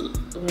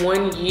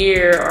 1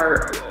 year,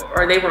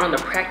 or they were on the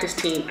practice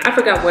team. I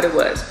forgot what it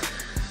was.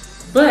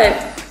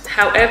 But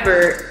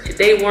however,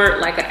 they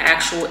weren't like an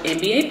actual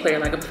NBA player,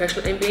 like a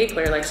professional NBA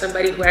player, like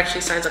somebody who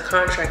actually signs a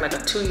contract, like a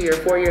 2-year,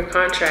 4-year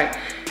contract,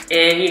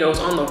 and you know, is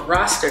on the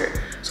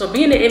roster. So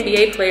being an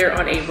NBA player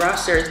on a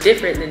roster is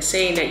different than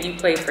saying that you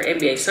played for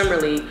NBA Summer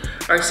League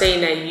or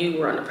saying that you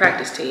were on the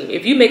practice team.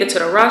 If you make it to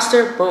the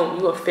roster, boom,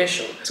 you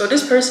official. So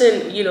this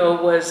person, you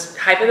know, was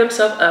hyping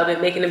themselves up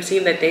and making them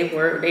seem that they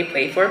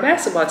played for a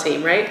basketball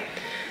team, right?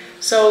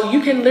 So you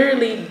can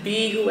literally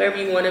be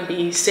whoever you want to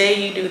be.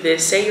 Say you do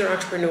this, say you're an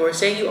entrepreneur,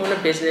 say you own a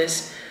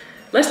business.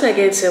 Let's not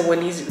get into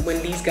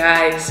when these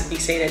guys be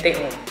saying that they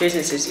own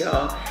businesses,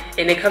 y'all,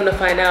 and they come to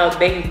find out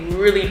they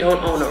really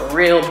don't own a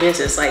real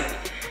business. Like,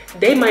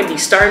 they might be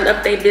starting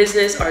up their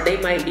business, or they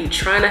might be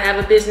trying to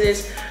have a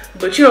business,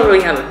 but you don't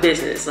really have a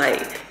business. Like,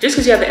 just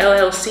because you have an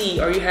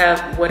LLC or you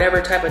have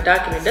whatever type of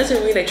document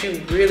doesn't mean that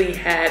you really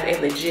have a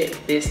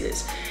legit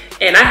business.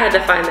 And I had to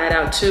find that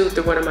out too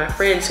through one of my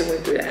friends who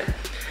went through that.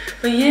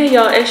 But yeah,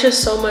 y'all, it's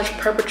just so much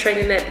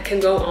perpetrating that can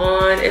go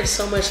on. It's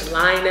so much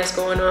lying that's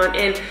going on.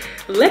 And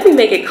let me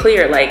make it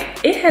clear, like,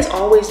 it has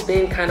always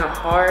been kind of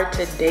hard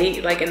to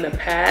date, like in the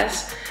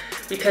past,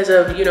 because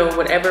of, you know,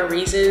 whatever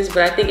reasons.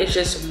 But I think it's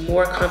just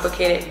more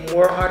complicated,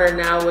 more harder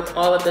now with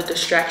all of the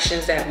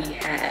distractions that we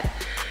have,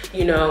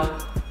 you know.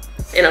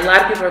 And a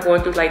lot of people are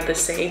going through like the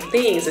same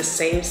things, the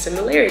same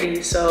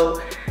similarities.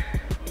 So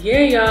yeah,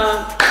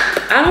 y'all,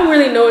 I don't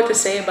really know what to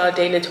say about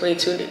dating in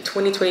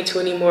 2022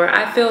 anymore.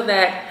 I feel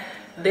that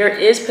there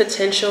is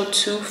potential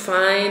to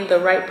find the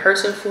right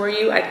person for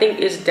you. I think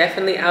it's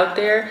definitely out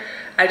there.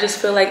 I just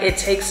feel like it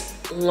takes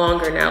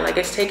longer now. Like,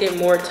 it's taking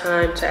more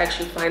time to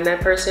actually find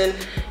that person.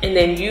 And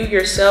then you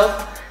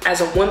yourself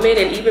as a woman,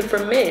 and even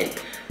for men,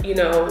 you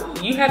know,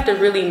 you have to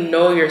really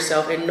know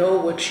yourself and know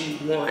what you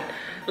want.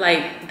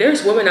 Like,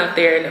 there's women out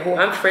there who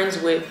I'm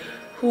friends with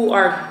who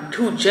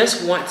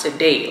just want to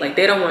date. Like,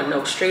 they don't want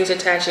no strings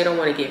attached. They don't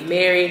want to get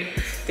married.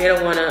 They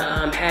don't want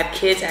to have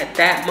kids at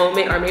that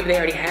moment, or maybe they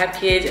already have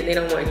kids and they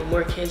don't want any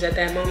more kids at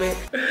that moment.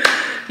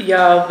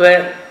 Y'all,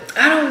 but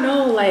I don't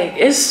know, like,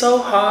 it's so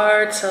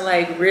hard to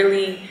like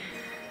really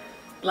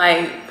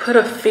like put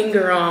a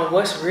finger on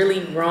what's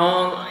really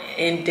wrong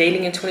in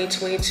dating in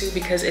 2022,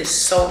 because it's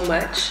so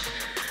much.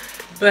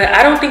 But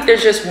I don't think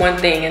there's just one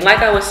thing. And like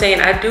I was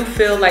saying, I do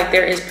feel like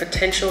there is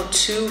potential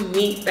to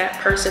meet that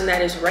person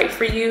that is right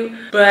for you.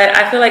 But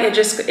I feel like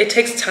it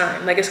takes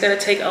time. Like, it's gonna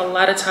take a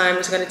lot of time.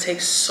 It's gonna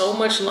take so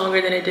much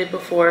longer than it did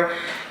before.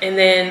 And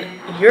then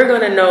you're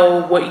gonna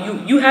know what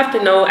you have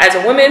to know as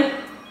a woman.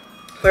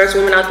 There's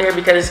women out there,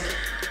 because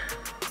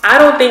I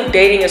don't think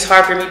dating is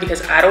hard for me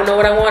because I don't know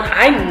what I want.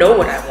 I know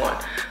what I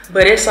want.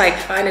 But it's like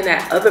finding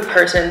that other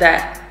person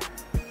that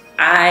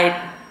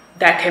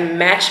can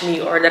match me,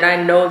 or that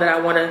I know that I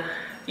want to,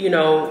 you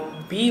know,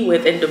 be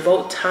with and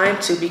devote time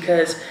to,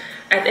 because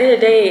at the end of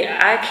the day,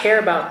 I care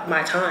about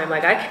my time.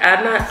 Like,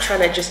 I'm not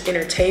trying to just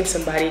entertain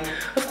somebody.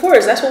 Of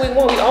course, that's what we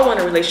want. We all want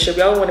a relationship.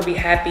 We all want to be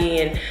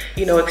happy and,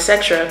 you know,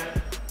 etc.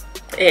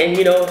 and,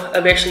 you know,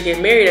 eventually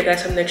get married if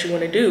that's something that you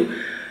want to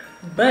do.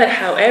 But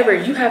however,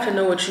 you have to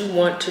know what you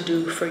want to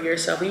do for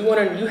yourself.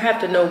 You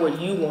have to know what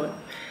you want.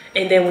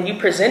 And then when you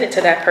present it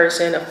to that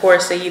person, of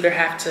course, they either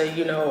have to,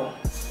 you know,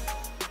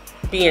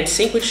 be in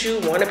sync with you,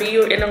 want to be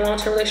in a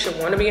long-term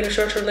relationship, want to be in a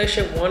short-term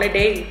relationship, want to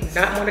date,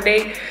 not want to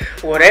date,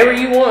 whatever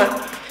you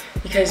want.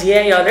 Because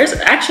yeah, y'all, there's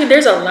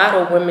a lot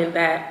of women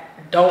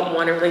that don't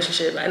want a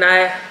relationship. And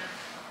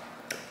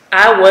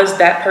I was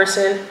that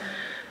person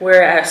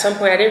where at some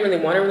point I didn't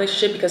really want a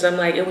relationship because I'm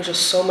like, it was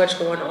just so much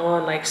going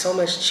on, like so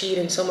much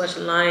cheating, so much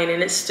lying,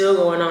 and it's still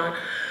going on.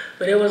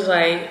 But it was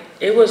like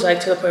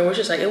to the point where it's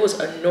just like, it was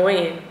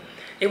annoying.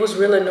 It was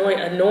real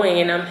annoying.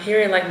 And I'm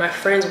hearing like my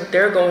friends, what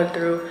they're going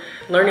through,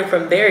 learning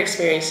from their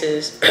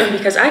experiences,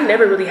 because I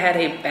never really had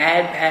a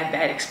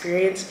bad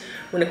experience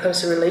when it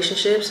comes to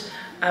relationships.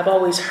 I've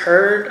always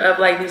heard of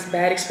like these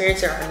bad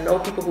experiences, or I know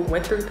people who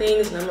went through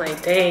things, and I'm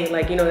like, dang,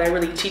 like, you know, that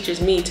really teaches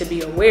me to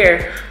be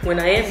aware when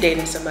I am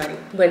dating somebody.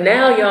 But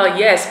now, y'all,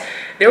 yes,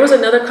 there was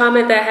another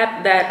comment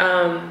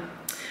I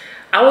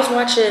was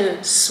watching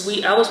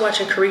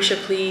Carisha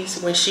Please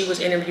when she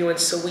was interviewing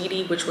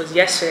Saweetie, which was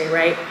yesterday,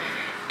 right?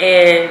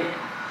 And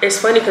it's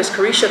funny because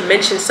Carisha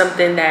mentioned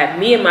something that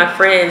me and my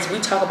friends, we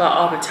talk about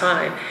all the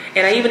time.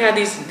 And I even have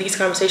these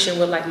conversations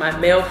with like my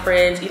male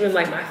friends, even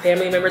like my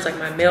family members, like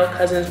my male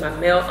cousins, my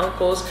male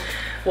uncles.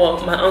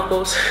 Well, my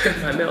uncles,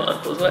 my male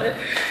uncles, what?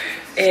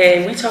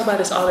 And we talk about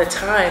this all the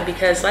time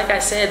because, like I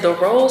said, the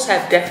roles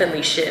have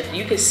definitely shifted.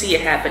 You can see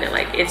it happening,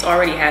 like it's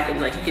already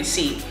happened, like you can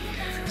see.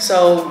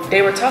 So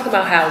they were talking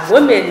about how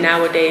women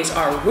nowadays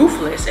are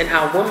ruthless and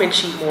how women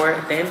cheat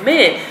more than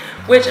men,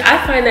 which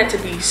I find that to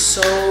be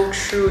so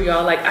true,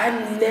 y'all. Like,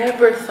 I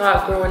never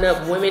thought growing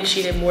up women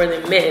cheated more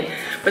than men,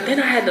 but then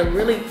I had to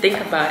really think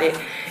about it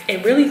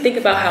and really think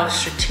about how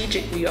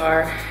strategic we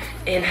are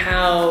and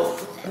how,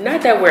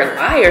 not that we're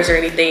liars or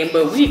anything,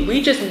 but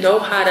we just know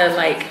how to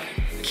like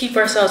keep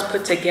ourselves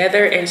put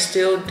together and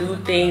still do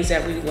things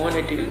that we want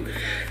to do,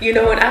 you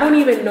know. And I don't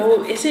even know,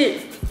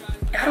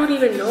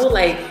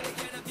 like,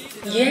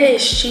 yeah,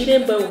 it's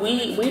cheating, but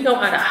we know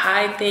how to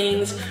hide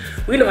things.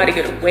 We know how to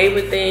get away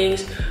with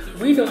things.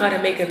 We know how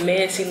to make a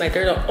man seem like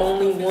they're the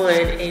only one,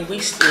 and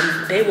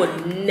they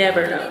would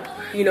never know.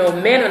 You know,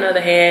 men on the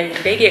other hand,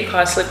 they get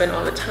caught slipping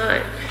all the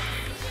time.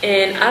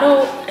 And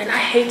I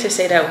hate to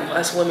say that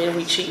us women,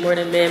 we cheat more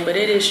than men, but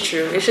it is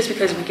true. It's just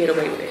because we get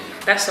away with it.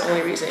 That's the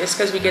only reason. It's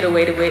because we get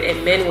away with it,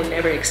 and men will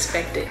never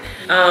expect it.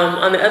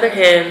 On the other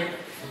hand,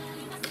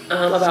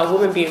 about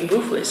women being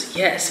ruthless.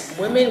 Yes,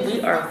 women,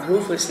 we are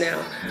ruthless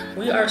now.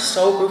 We are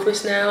so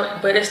ruthless now,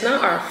 but it's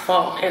not our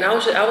fault. And I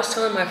was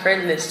telling my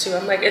friend this too.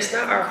 I'm like, it's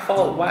not our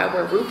fault why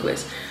we're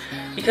ruthless,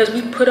 because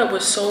we put up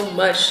with so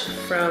much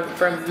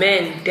from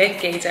men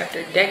decades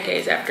after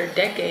decades after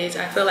decades.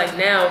 I feel like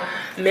now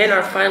men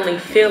are finally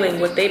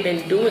feeling what they've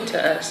been doing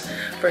to us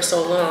for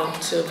so long,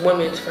 to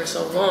women for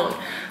so long.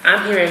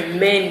 I'm hearing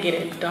men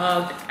getting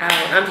dogged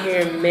out. I'm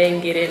hearing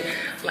men getting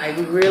like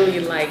really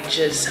like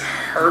just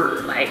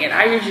hurt. Like, and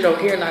I usually don't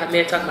hear a lot of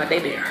men talking about they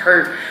been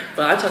hurt,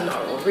 but I'm talking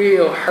about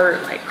real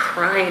hurt, like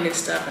crying and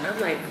stuff. And I'm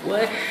like,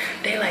 what?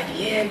 They like,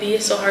 yeah, B,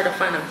 it's so hard to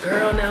find a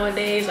girl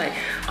nowadays. Like,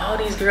 all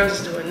these girls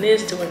is doing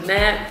this, doing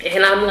that.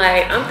 And I'm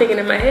like, I'm thinking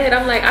in my head,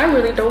 I'm like, I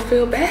really don't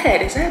feel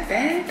bad. Is that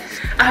bad?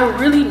 I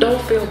really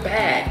don't feel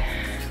bad.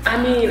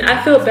 I mean,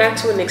 I feel bad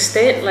to an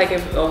extent, like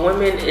if a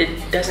woman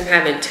doesn't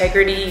have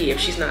integrity, if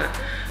she's not,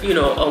 you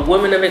know, a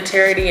woman of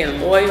integrity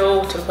and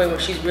loyal to the point where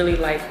she's really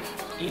like,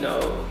 you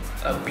know,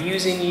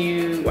 abusing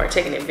you or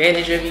taking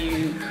advantage of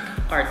you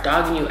or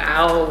dogging you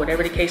out,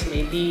 whatever the case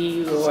may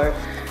be, or,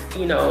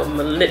 you know,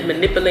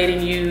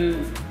 manipulating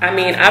you. I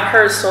mean, I've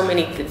heard so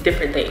many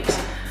different things.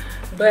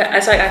 But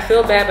it's like, I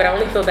feel bad, but I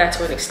only feel bad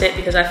to an extent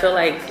because I feel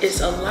like it's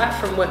a lot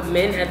from what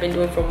men have been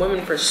doing for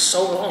women for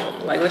so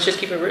long. Like, let's just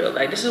keep it real.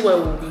 Like, this is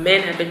what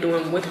men have been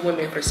doing with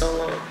women for so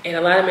long. And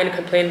a lot of men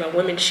complain about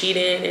women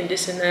cheating and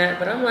this and that.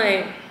 But I'm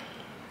like,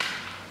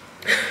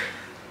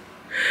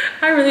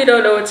 I really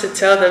don't know what to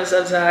tell them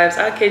sometimes.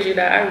 I kid you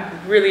not, I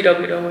really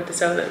don't know what to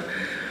tell them.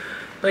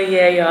 But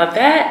yeah, y'all,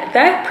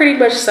 that pretty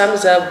much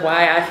sums up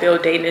why I feel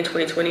dating in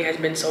 2020 has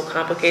been so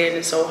complicated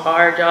and so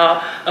hard,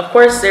 y'all. Of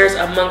course, there's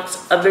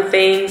amongst other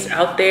things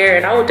out there,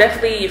 and I will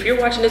definitely, if you're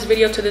watching this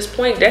video to this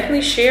point,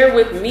 definitely share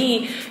with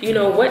me, you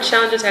know, what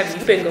challenges have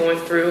you been going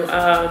through?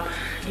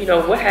 You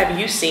know, what have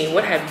you seen?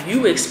 What have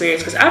you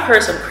experienced? Because I've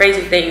heard some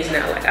crazy things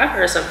now. Like, I've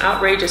heard some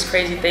outrageous,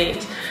 crazy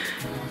things.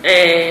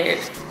 And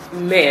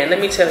man,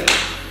 let me tell you.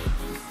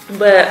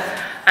 But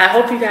I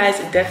hope you guys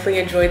definitely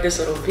enjoyed this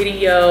little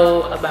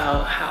video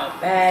about how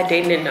bad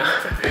dating is.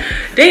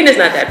 Dating is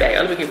not that bad.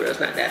 Let me get real, it's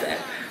not that bad.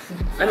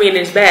 I mean,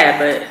 it's bad,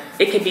 but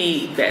it could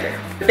be better.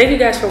 Thank you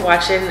guys for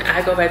watching.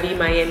 I go by the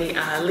Miami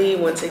Ali.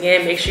 Once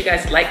again, make sure you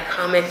guys like,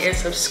 comment, and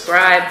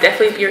subscribe.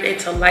 Definitely if you're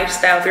into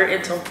lifestyle, if you're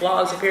into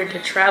vlogs, if you're into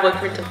travel, if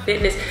you're into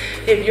fitness,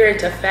 if you're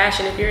into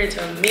fashion, if you're into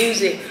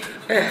music,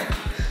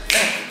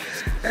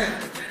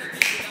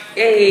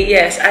 Hey,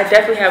 yes, I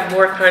definitely have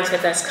more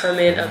content that's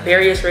coming, of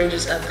various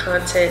ranges of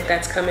content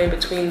that's coming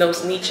between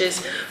those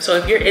niches. So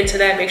if you're into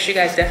that, make sure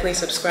you guys definitely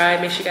subscribe.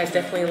 Make sure you guys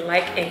definitely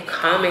like and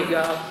comment,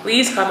 y'all.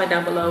 Please comment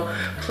down below.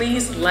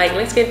 Please like.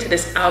 Let's get into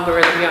this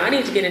algorithm, y'all. I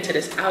need to get into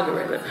this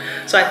algorithm.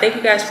 So I thank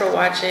you guys for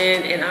watching,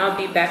 and I'll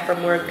be back for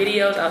more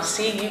videos. I'll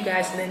see you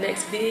guys in the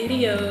next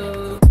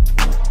video.